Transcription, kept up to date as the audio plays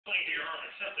sling to your arm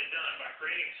is simply done by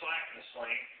creating slack in the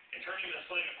sling and turning the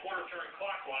sling a quarter turn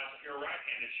clockwise if you're a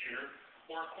right-handed shooter,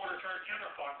 or a quarter turn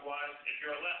counterclockwise if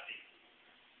you're a lefty.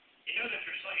 You know that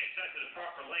your sling is set to the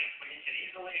proper length when you can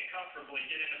easily and comfortably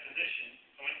get into position,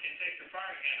 and when you can take your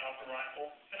firing hand off the rifle,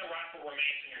 and the rifle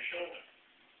remains in your shoulder.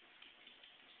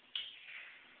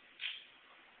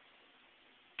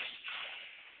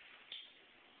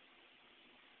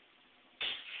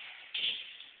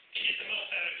 To get the most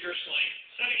out of your sling,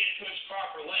 setting it to its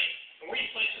proper length and where you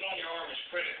place it on your arm is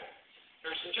critical.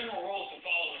 There are some general rules to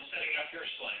follow when setting up your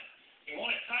sling. You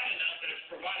want it tight enough that it's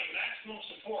providing maximum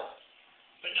support,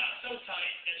 but not so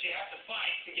tight that you have to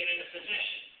fight to get into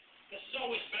position. This is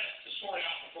always best to sort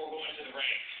out before going to the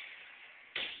range.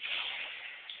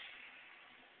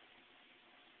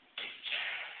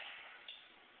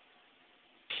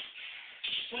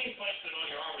 Sling placement on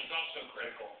your arm is also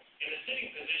critical. In the sitting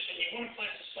position, you want to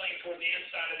place the sling toward the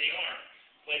inside of the arm.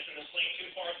 Placing the sling too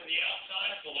far to the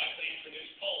outside will likely introduce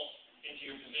pulse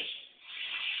into your position.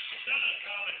 It's not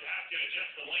uncommon to have to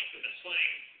adjust the length of the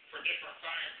sling for different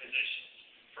firing positions.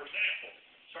 For example,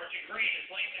 Sergeant Green has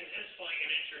lengthened his sling an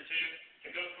inch or two to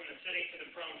go from the sitting to the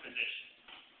prone position.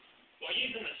 While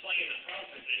using the sling in the prone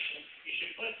position, you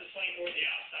should place the sling toward the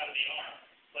outside of the arm.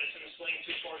 Placing the sling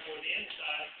too far toward the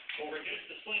inside will reduce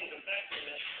the sling's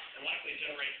effectiveness and likely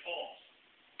generate pulse.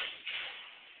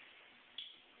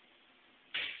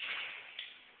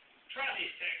 Try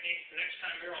these techniques the next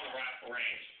time you're on the rifle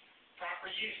range. Proper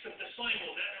use of the sling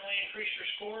will definitely increase your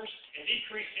scores and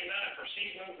decrease the amount of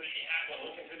perceived movement you have while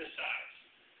looking through the sights.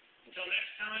 Until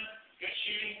next time, good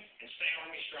shooting and stay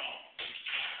Army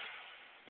strong.